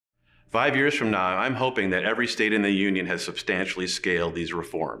5 years from now, I'm hoping that every state in the union has substantially scaled these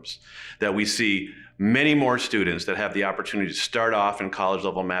reforms, that we see many more students that have the opportunity to start off in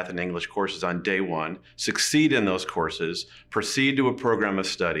college-level math and English courses on day one, succeed in those courses, proceed to a program of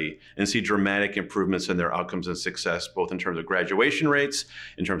study, and see dramatic improvements in their outcomes and success, both in terms of graduation rates,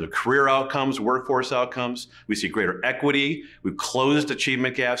 in terms of career outcomes, workforce outcomes. We see greater equity. We've closed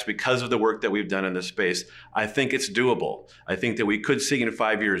achievement gaps because of the work that we've done in this space. I think it's doable. I think that we could see in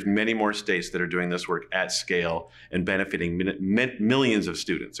 5 years many more states that are doing this work at scale and benefiting millions of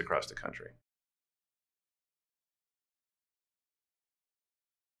students across the country.